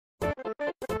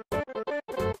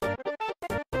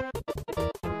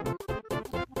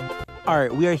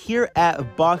Alright, we are here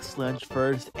at Box Lunch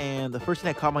first, and the first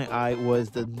thing that caught my eye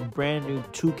was the brand new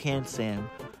Toucan Sam.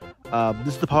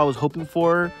 This is the pop I was hoping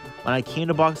for when I came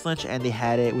to Box Lunch, and they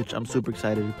had it, which I'm super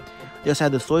excited. They also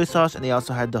had the soy sauce, and they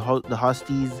also had the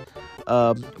Hosties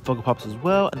Funko Pops as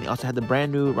well, and they also had the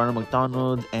brand new Ronald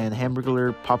McDonald and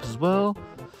Hamburglar Pops as well.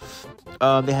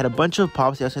 They had a bunch of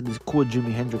pops. They also had this cool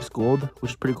Jimi Hendrix Gold,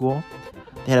 which is pretty cool.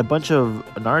 They had a bunch of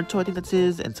Naruto, I think that's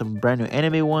his, and some brand new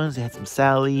anime ones. They had some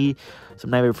Sally, some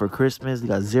Nightmare Before Christmas. They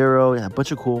got Zero. They had a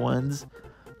bunch of cool ones.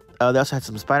 They also had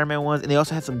some Spider-Man ones, and they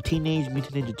also had some Teenage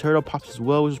Mutant Ninja Turtle pops as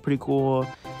well, which was pretty cool.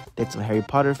 They had some Harry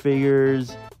Potter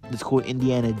figures, this cool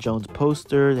Indiana Jones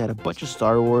poster. They had a bunch of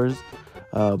Star Wars,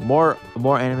 more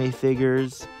anime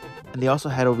figures, and they also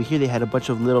had over here, they had a bunch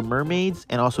of Little Mermaids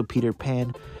and also Peter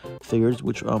Pan figures,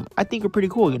 which I think are pretty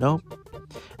cool, you know.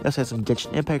 They also had some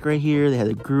Genshin Impact right here. They had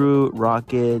the Groot,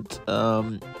 Rocket.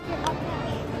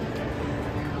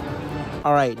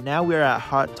 Alright, now we're at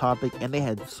Hot Topic, and they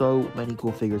had so many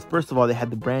cool figures. First of all, they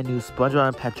had the brand new SpongeBob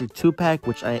and Patrick 2-pack,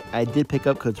 which I did pick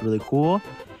up because it's really cool.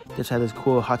 They just had this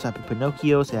cool Hot Topic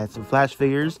Pinocchio. So they had some Flash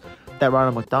figures. That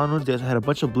Ronald McDonald. They also had a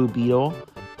bunch of Blue Beetle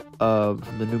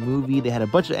from the new movie. They had a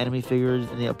bunch of anime figures,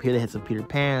 and then up here they had some Peter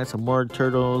Pan, some more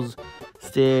Turtles,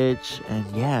 Stitch, and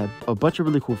yeah, a bunch of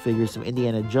really cool figures. Some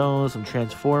Indiana Jones, some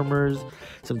Transformers,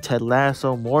 some Ted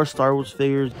Lasso, more Star Wars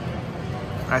figures.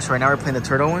 Alright, so right now we're playing the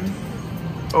turtle one.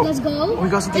 Oh, let's go. We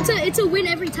got something. It's a win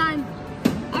every time.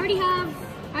 I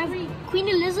have Queen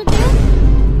Elizabeth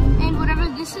and whatever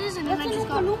this is, and then I just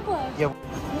got yeah.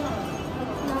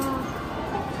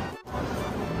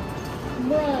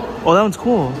 Oh, that one's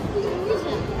cool.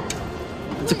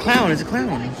 It's a clown. It's a clown.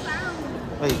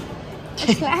 Wait.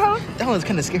 Clown? That one's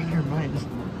kind of scaring your mind.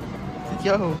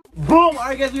 Yo. Boom!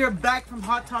 Alright guys, we are back from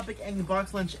Hot Topic and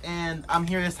Box Lunch, and I'm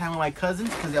here this time with my cousins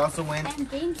because they also went. And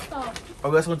GameStop. Oh,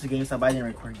 we also went to GameStop, but I didn't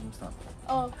record GameStop.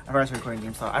 Oh. I forgot to record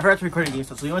in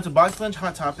GameStop. So we went to Box Lunch,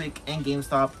 Hot Topic, and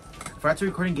GameStop. I forgot to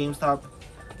record in GameStop.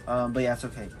 But yeah, it's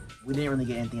okay. We didn't really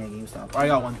get anything at GameStop. I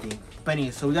got one thing. But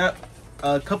anyway, so we got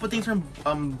a couple things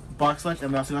from Box Lunch,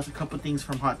 and we also got a couple things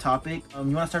from Hot Topic.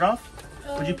 You want to start off?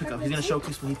 What'd you pick up? He's gonna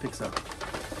showcase what he picks up.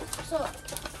 So,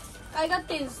 I got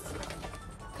this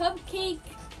cupcake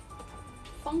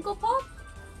Funko Pop.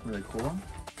 Really cool.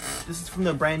 This is from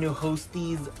the brand new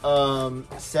Hosties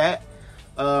set.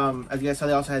 As you guys saw,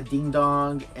 they also had Ding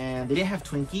Dong, and they didn't have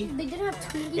Twinkie. They didn't have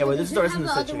Twinkie. Yeah, but this is the rest of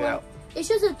the set. Check it out. It's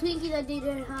just a Twinkie that they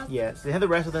didn't have. Yeah, so they had the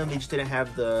rest of them. They just didn't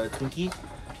have the Twinkie.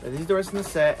 But this is the rest of the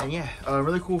set, and yeah,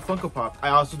 really cool Funko Pop. I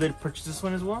also did purchase this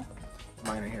one as well.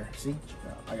 Mine right here. See? Check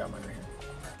it out. I got mine right here.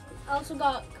 I also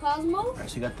got Cosmo. Alright,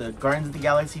 so you got the Guardians of the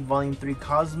Galaxy Volume 3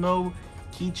 Cosmo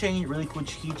keychain, really cool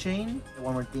keychain.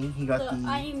 One more thing, he got the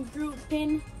I Am Groot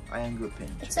pin. I Am Groot pin.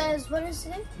 It says, what is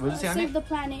it? What does it say on it? Save the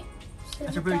planet.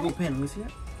 That's a pretty cool pin. Let me see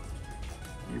it.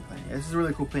 Yeah, this is a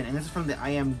really cool pin, and this is from the I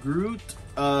Am Groot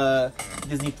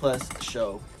Disney Plus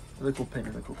show. Really cool pin,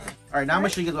 really cool pin. All right, now I'm gonna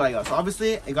show you guys what I got. So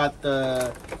obviously, I got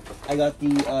the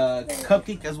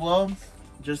cupcake as well,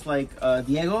 just like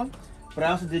Diego. But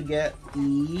I also did get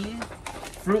the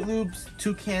Fruit Loops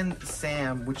Toucan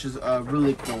Sam, which is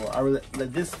really cool.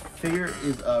 This figure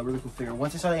is a really cool figure.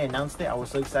 Once I saw they announced it, I was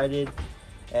so excited,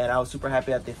 and I was super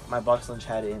happy that my Box Lunch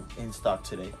had it in stock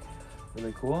today.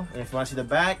 Really cool. And if you want to see the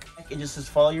back, it just says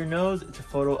 "Follow Your Nose." It's a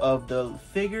photo of the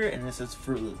figure, and it says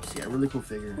Fruit Loops. Yeah, really cool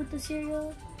figure. With the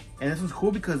cereal. And this one's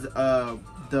cool because there's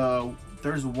a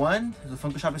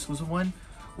Funko Shop exclusive one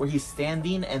where he's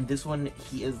standing, and this one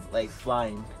he is like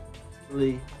flying.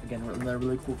 Really, again,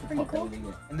 really cool for Pop. Cool.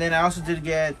 And then I also did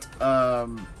get I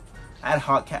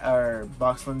had or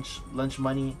Box lunch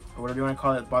money, or whatever you want to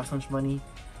call it, Box Lunch money.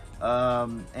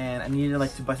 And I needed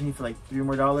like to buy something for like $3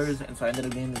 more, and so I ended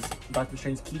up getting this Doctor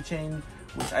Strange keychain,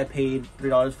 which I paid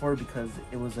 $3 for because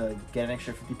it was a get an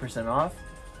extra 50% off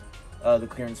the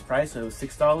clearance price. So it was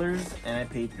 $6, and I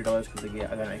paid $3 because I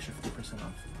got an extra 50%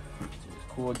 off. So it's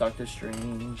cool. Doctor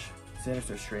Strange,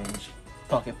 Sinister Strange,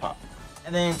 Pocket Pop.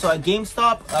 And then so at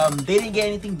GameStop, they didn't get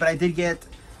anything, but I did get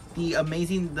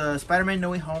the Spider-Man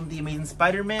No Way Home, the Amazing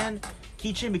Spider-Man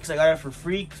keychain, because I got it for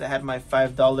free because I had my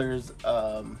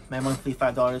 $5, my monthly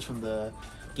 $5 from the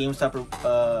GameStop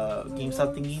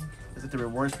thingy. Is it the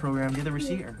rewards program? Do you have the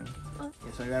receipt? Or no?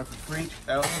 Yeah, so I got it for free.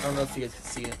 I don't know if you guys can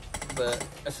see it, but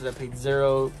it says I paid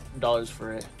 $0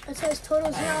 for it. It says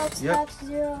total zero, tax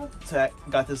zero. So I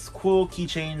got this cool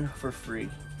keychain for free.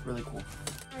 Really cool.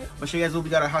 I'll show you guys what we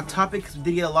got at Hot Topic, because we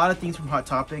did get a lot of things from Hot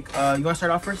Topic. You want to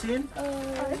start off first, Ian?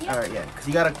 Yeah. Alright, yeah, because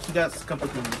he got a couple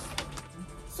things.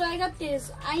 So I got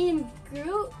this I Am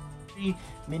Groot.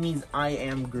 Minis I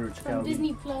Am Groot. Check it out.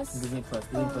 Disney Plus. Disney Plus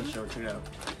show. Check it out.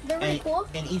 They're really cool.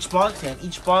 In each box, there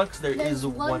There's is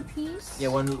one piece. Yeah,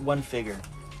 one figure.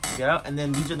 Check it out. And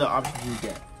then these are the options you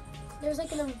get. There's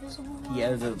like an invisible one. Yeah,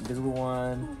 there's an invisible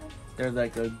one. There's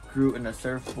like a Groot and a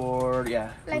surfboard.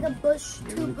 Yeah. Like a bush, yeah,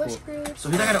 two really bush cool. Groots. So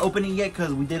he's not gonna open it yet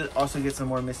because we did also get some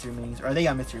more mystery minis, or they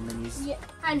got mystery minis. Yeah.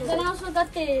 And then I also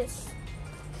got this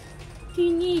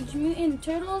Teenage Mutant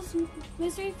Turtles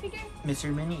mystery figure.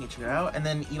 Mystery mini, check it out. And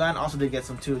then Ivan also did get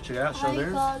some too. Check it out. Show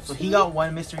theirs. So he two. got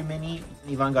one mystery mini.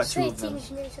 Ivan got two Say of them.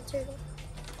 Teenage Mutant Turtle.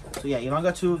 So yeah, Ivan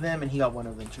got two of them, and he got one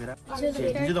of them. Check it out.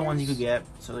 These are the ones you could get.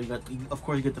 So you got, of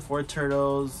course, you get the 4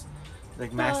 turtles,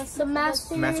 like The Master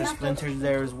Master Splinter's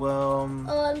there as well.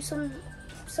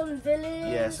 Some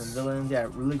villains. Yeah, some villains. Yeah,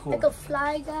 really cool. Like a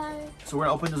fly guy. So we're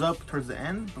gonna open those up towards the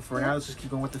end. But for now, let's just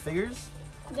keep going with the figures.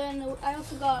 Then I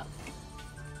also got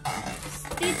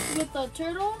Stitch with the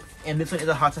turtle. And this one is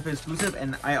a Hot Topic exclusive,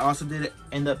 and I also did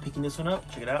end up picking this one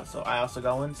up. Check it out. So I also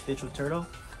got one, Stitch with Turtle.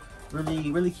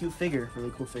 Really cute figure.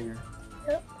 Really cool figure.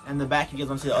 Yep. And the back, you guys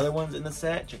want to see the other ones in the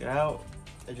set. Check it out.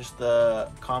 They're just the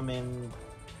common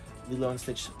Lilo and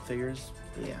Stitch figures.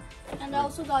 But yeah. And I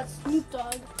also got Snoop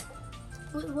Dogg.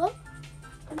 With what?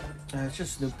 It's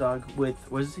just Snoop Dogg with,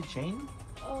 what is it, chain?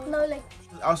 No, like.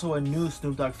 Also a new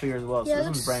Snoop Dogg figure as well. So this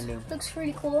one's brand new. Looks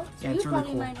pretty cool. Yeah, You it's really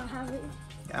probably cool. might not have it.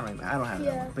 I don't have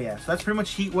Yeah. that. But yeah, so that's pretty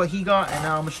much what he got. And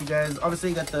now I'm gonna show you guys. Obviously,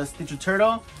 you got the Stitch with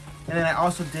Turtle. And then I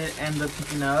also did end up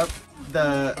picking up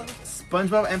the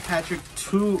SpongeBob and Patrick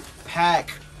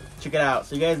 2-pack. Check it out.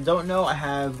 So you guys don't know, I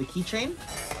have the keychain.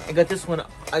 I got this one.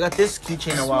 I got this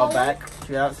keychain a while back.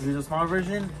 Check it out. So this is a smaller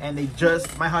version, and they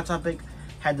just my Hot Topic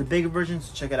had the bigger version.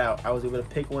 So check it out. I was able to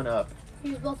pick one up.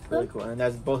 Here's both of Really them. cool. And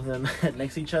that's both of them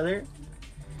next to each other.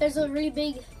 There's a really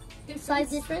big size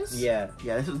difference. Yeah.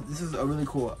 This is a really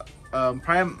cool.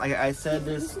 Probably, like I said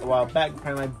this a while back.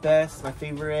 Probably my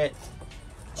favorite.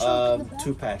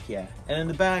 2-pack, yeah. And in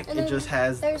the back, it just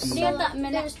has there's 3 other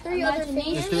There's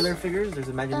figures. 3 other figures. There's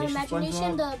Imagination Imagination,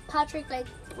 SpongeBob the Patrick, like,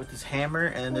 with his hammer,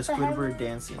 and then the with the hammer. Squidward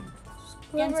dancing.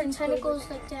 whoever tentacles,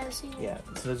 like, dancing. Yeah,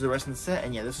 so there's the rest of the set,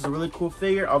 and yeah, this is a really cool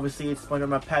figure. Obviously, it's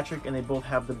SpongeBob and Patrick, and they both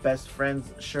have the best friends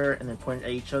shirt, and they're pointing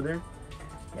at each other.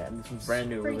 Yeah, and this one's brand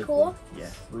new. Pretty really cool. Yeah,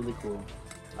 really cool.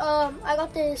 I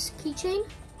got this keychain.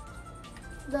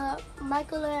 The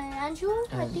Michelangelo,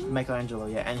 I think. Michelangelo,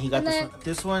 yeah, and he got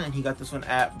this one, and he got this one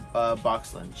at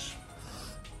Box Lunch.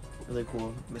 Really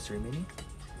cool mystery mini.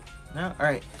 No, all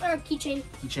right. Or keychain.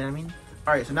 Keychain, I mean.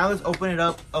 All right, so now let's open it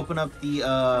up. Open up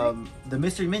the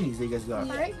mystery minis that you guys got.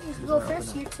 All right, you go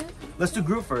first. You too. Let's do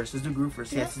Groot first.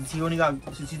 Yeah, since he's the only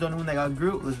one that got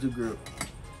Groot, let's do Groot.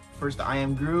 First, the I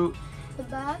Am Groot. The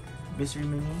back. Mystery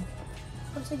mini.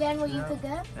 Once again, what you could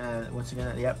get. Once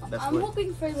again, yep, that's I'm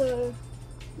hoping for the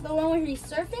one where he's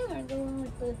surfing or the one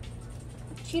with the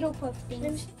Cheeto Puff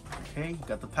things. Okay,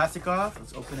 got the plastic off.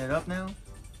 Let's open it up now.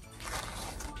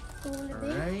 What would it be?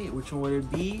 Alright, which one would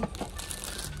it be?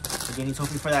 Again, he's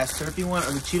hoping for that surfing one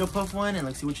or the Cheeto Puff one, and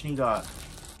let's see which one he got.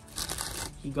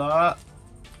 He got...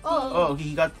 Oh,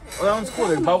 he got... Oh, that one's cool.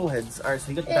 They're bobbleheads. Alright,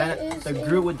 so he got the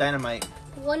Groot with dynamite.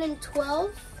 1 in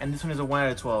 12. And this one is a 1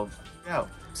 out of 12. Yeah.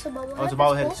 It's a bobblehead. Oh, it's a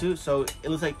bobblehead too. So it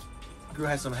looks like Groot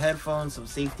has some headphones, some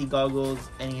safety goggles,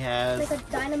 and he has like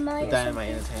a dynamite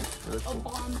in his hand. So that's A cool.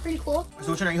 bomb. Pretty cool.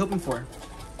 So which one are you hoping for?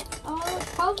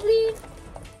 Probably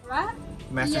Rat?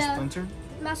 Master Splinter?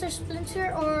 Master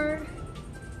Splinter or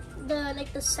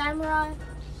the samurai,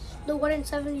 the 1 in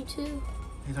 72.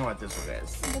 He's talking about this one,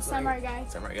 guys. The samurai guy.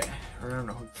 Samurai guy. I don't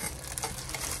know who.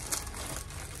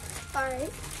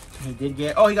 Alright. He did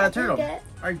get. Oh, he got a turtle. Get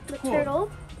Alright, the cool.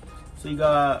 turtle. So you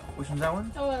got. Which one's that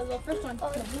one? Oh, the first one.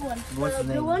 The blue one. What's his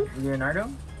blue name? one? Leonardo?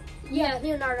 Yeah,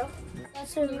 Leonardo.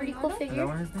 That's a pretty cool Is that figure.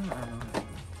 one his name? I don't know.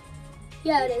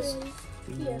 Yeah, it is.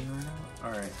 Yeah.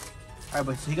 Alright. Alright,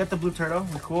 but so he got the blue turtle.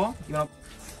 Cool. You know,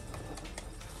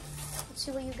 Let's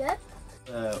see what you get.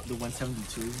 the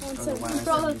 172. Or the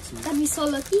Bro, 172. that'd be so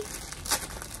lucky.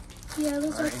 Yeah,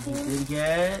 those are Alright, cool. and he did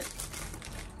get.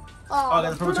 Oh, I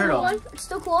got the purple turtle. one. It's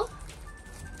still cool.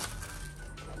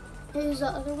 Here's the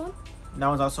other one. That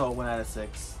one's also a 1 out of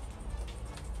 6.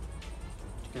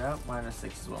 Check it out. 1 out of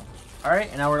 6 as well. Alright,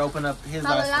 and now we're gonna open up his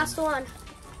Now the last last one.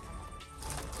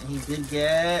 And he did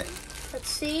get. Let's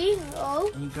see.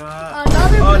 Oh. He got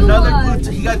Another blue one.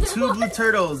 blue. He got 2 blue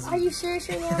turtles. Are you serious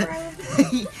right now, Ryan?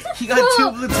 he got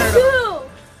 2 blue turtles.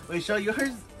 2! Wait, show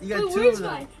yours. You got Wait, 2 where's of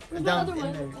them. mine? Where's the Down other in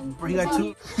one? there. Bro, he got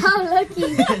 2. How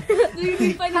lucky. How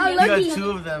He lucky. got 2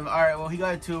 of them. All right. Well, he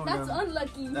got 2 of That's them.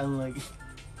 unlucky. Unlucky.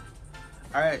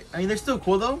 All right. I mean, they're still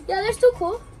cool though. Yeah, they're still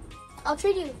cool. I'll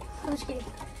trade you. I'm just kidding.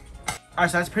 Alright,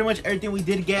 so that's pretty much everything we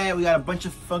did get. We got a bunch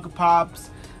of Funko Pops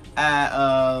at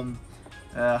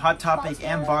Hot Topic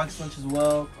and Box Lunch as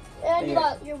well. And you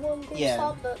got your one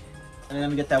GameStop, but... And then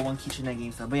we get that one Keychain at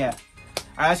GameStop. But yeah.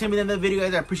 Alright, that's gonna be the end of the video,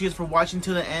 guys. I appreciate you for watching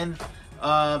till the end.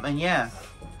 And yeah.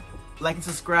 Like and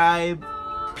subscribe.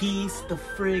 Peace the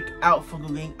frick out,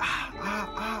 Funko Gang.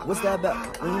 What's that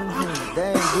about?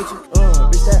 Dang, bitch.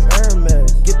 Bitch, that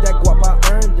Hermes. Get that guap